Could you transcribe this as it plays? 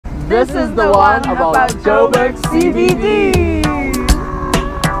This is the one about Joburg CBD.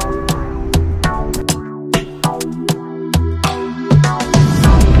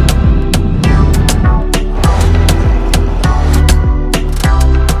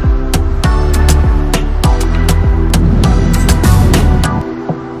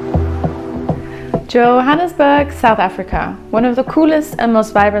 Johannesburg, South Africa, one of the coolest and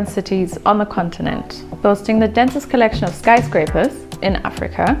most vibrant cities on the continent, boasting the densest collection of skyscrapers in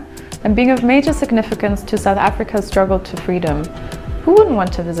Africa and being of major significance to South Africa's struggle to freedom. Who wouldn't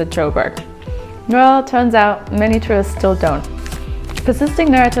want to visit Joburg? Well, turns out many tourists still don't. Persisting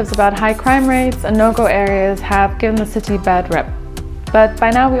narratives about high crime rates and no-go areas have given the city a bad rep. But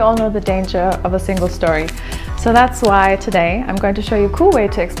by now we all know the danger of a single story. So that's why today I'm going to show you a cool way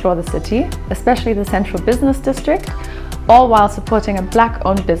to explore the city, especially the central business district, all while supporting a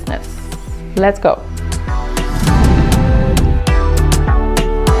Black-owned business. Let's go.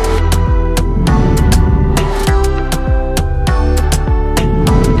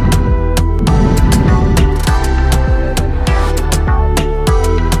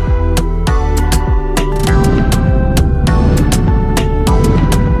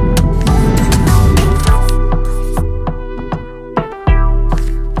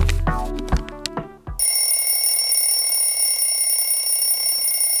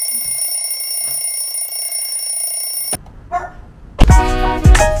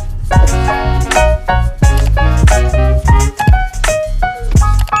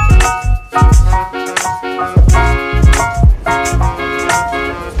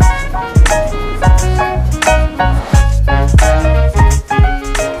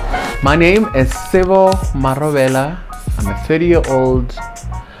 My name is Sivo Marovela. I'm a 30-year-old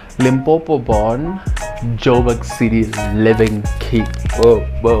Limpopo born, Joburg City living kid.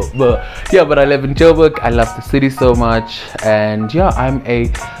 Yeah, but I live in Joburg. I love the city so much, and yeah, I'm a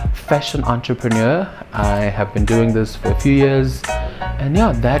fashion entrepreneur. I have been doing this for a few years, and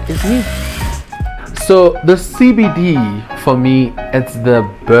yeah, that is me. So the CBD for me, it's the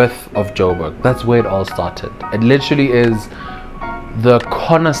birth of Joburg. That's where it all started. It literally is the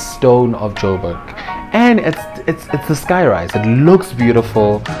cornerstone of Joburg, and it's the skyrise. It looks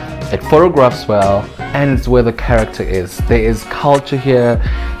beautiful, it photographs well, and it's where the character is. There is culture here.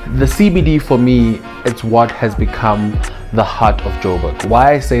 The CBD for me, it's what has become the heart of Joburg.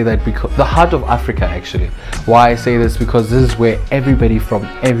 Why I say that? Because the heart of Africa, actually. Why I say this? Because this is where everybody from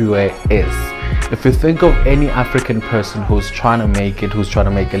everywhere is. If you think of any African person who's trying to make it, who's trying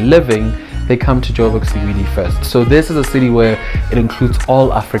to make a living, they come to Joburg CBD first. So this is a city where it includes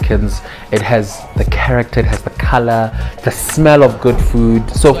all Africans. It has the character, it has the color, the smell of good food.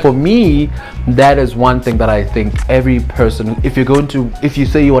 So for me, that is one thing that I think every person, if you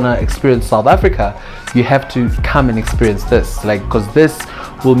say you want to experience South Africa, you have to come and experience this, because this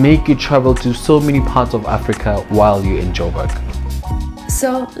will make you travel to so many parts of Africa while you're in Joburg.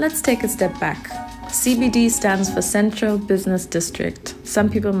 So let's take a step back. CBD stands for Central Business District. Some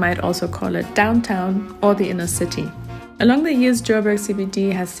people might also call it downtown or the inner city. Along the years, Joburg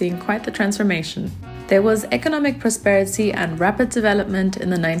CBD has seen quite the transformation. There was economic prosperity and rapid development in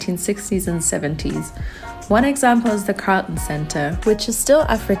the 1960s and 70s. One example is the Carlton Centre, which is still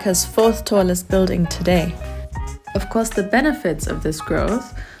Africa's 4th tallest building today. Of course, the benefits of this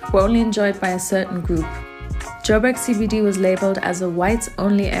growth were only enjoyed by a certain group. Joburg CBD was labelled as a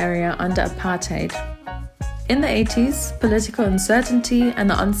whites-only area under apartheid. In the 80s, political uncertainty and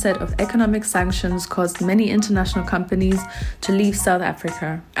the onset of economic sanctions caused many international companies to leave South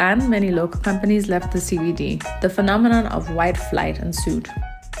Africa, and many local companies left the CBD. The phenomenon of white flight ensued.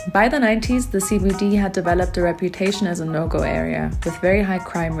 By the 90s, the CBD had developed a reputation as a no-go area, with very high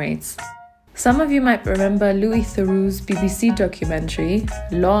crime rates. Some of you might remember Louis Theroux's BBC documentary,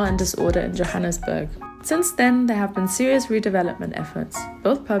 Law and Disorder in Johannesburg. Since then, there have been serious redevelopment efforts,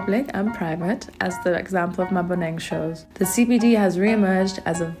 both public and private, as the example of Maboneng shows. The CBD has re-emerged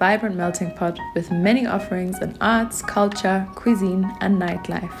as a vibrant melting pot with many offerings in arts, culture, cuisine, and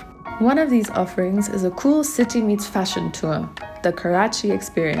nightlife. One of these offerings is a cool city meets fashion tour, the Caraci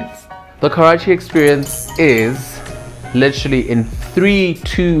Experience. The Caraci Experience is literally in 3,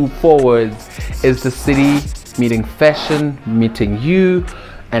 2, 4 words, is the city meeting fashion, meeting you,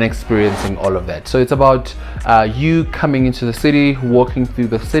 and experiencing all of that. So it's about you coming into the city, walking through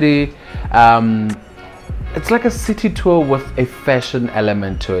the city. It's like a city tour with a fashion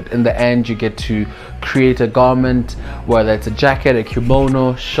element to it. In the end, you get to create a garment, whether it's a jacket, a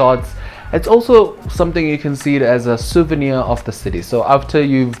kimono, shorts. It's also something you can see it as a souvenir of the city. So after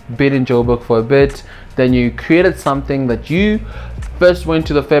you've been in Joburg for a bit, then you created something that you first went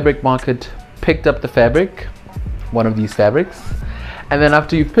to the fabric market, picked up the fabric, one of these fabrics, And then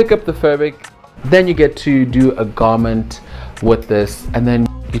after you pick up the fabric, then you get to do a garment with this, and then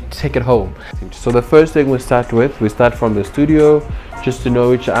you take it home. So the first thing we start from the studio, just to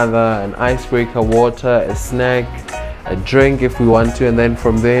know each other, an icebreaker, water, a snack, a drink if we want to, and then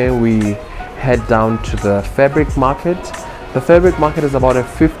from there we head down to the fabric market. The fabric market is about a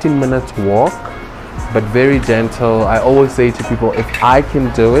 15-minute walk, but very gentle. I always say to people, if I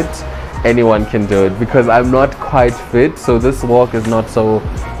can do it, anyone can do it, because I'm not quite fit, so this walk is not so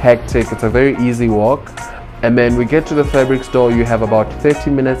hectic. It's a very easy walk. And then we get to the fabric store. You have about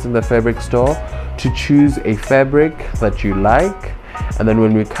 30 minutes in the fabric store to choose a fabric that you like, and then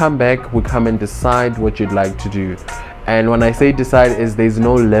when we come back, we come and decide what you'd like to do. And when I say decide, is there's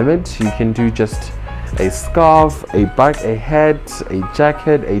no limit. You can do just a scarf, a bag, a hat, a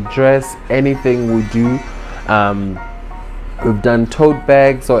jacket, a dress, anything we do. We've done tote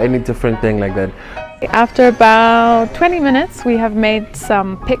bags or any different thing like that. After about 20 minutes, we have made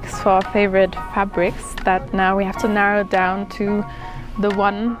some picks for our favorite fabrics that now we have to narrow down to the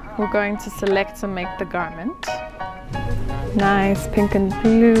one we're going to select to make the garment. Nice pink and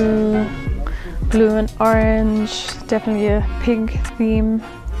blue, blue and orange, definitely a pink theme.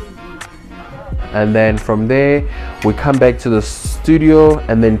 And then from there we come back to the studio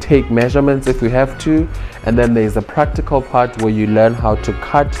and then take measurements if we have to, and then there's a practical part where you learn how to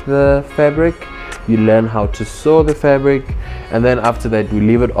cut the fabric, you learn how to sew the fabric, and then after that we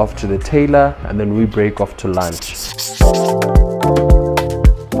leave it off to the tailor, and then we break off to lunch.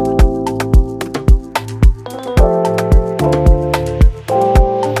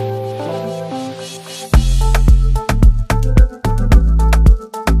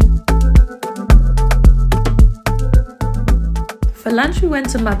 For lunch we went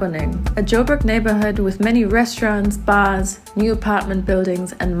to Maboneng, a Joburg neighborhood with many restaurants, bars, new apartment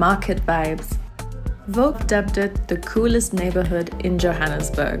buildings and market vibes. Vogue dubbed it the coolest neighborhood in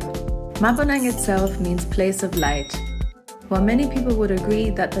Johannesburg. Maboneng itself means place of light. While many people would agree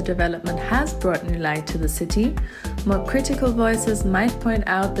that the development has brought new light to the city, more critical voices might point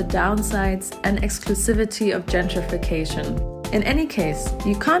out the downsides and exclusivity of gentrification. In any case,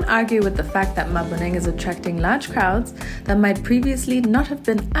 you can't argue with the fact that Maboneng is attracting large crowds that might previously not have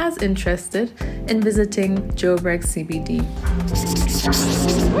been as interested in visiting Joburg CBD.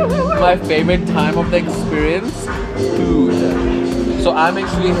 My favorite time of the experience? Food. So I'm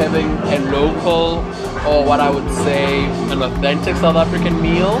actually having a local, or what I would say an authentic South African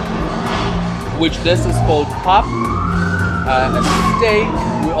meal, which this is called pap, a steak,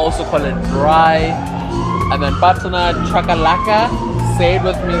 we also call it dry, and then butternut, chakalaka, say it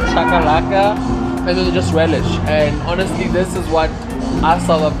with me, chakalaka, and then just relish. And honestly, this is what us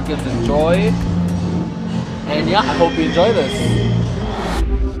South Africans enjoy. And yeah, I hope you enjoy this.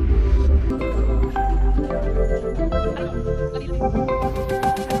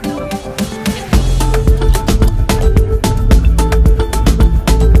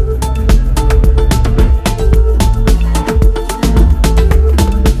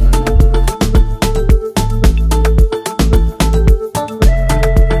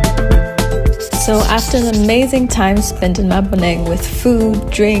 So after an amazing time spent in Maboneng with food,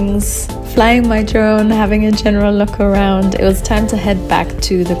 drinks, flying my drone, having a general look around, it was time to head back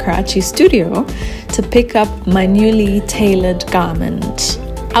to the Caraci studio to pick up my newly tailored garment.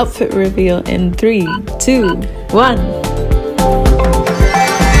 Outfit reveal in 3, 2, 1.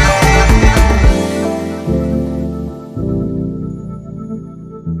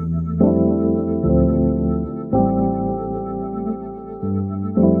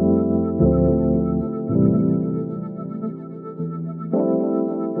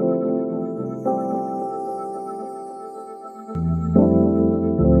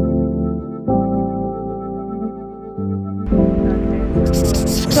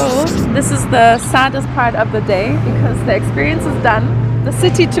 So this is the saddest part of the day because the experience is done, the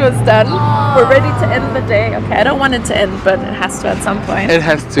city tour is done, we're ready to end the day. Okay, I don't want it to end, but it has to at some point. It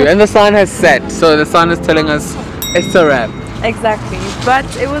has to, and the sun has set, so the sun is telling us it's a wrap. Exactly, but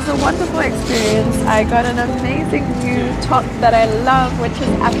it was a wonderful experience. I got an amazing new top that I love, which is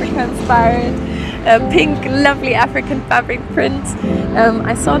Africa inspired. A pink, lovely African fabric print.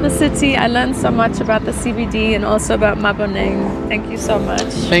 I saw the city, I learned so much about the CBD and also about Maboneng. Thank you so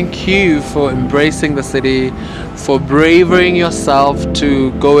much. Thank you for embracing the city, for braving yourself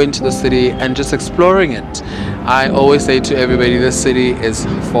to go into the city and just exploring it. I always say to everybody, this city is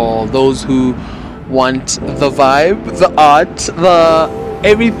for those who want the vibe, the art, the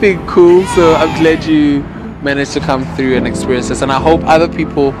everything cool. So I'm glad you managed to come through and experience this, and I hope other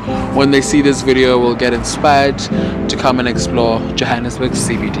people, when they see this video, will get inspired to come and explore Johannesburg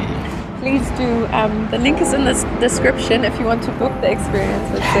CBD. please do. The link is in the description if you want to book the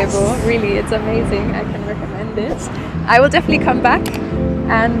experience with Sebo. Really, it's amazing. I can recommend it. I will definitely come back.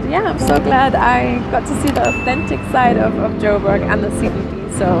 And yeah, I'm so glad I got to see the authentic side of Joburg and the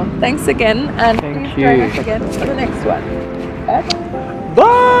CBD. So thanks again, and please join us again for the next one. Bye.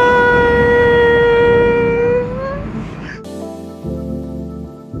 Bye.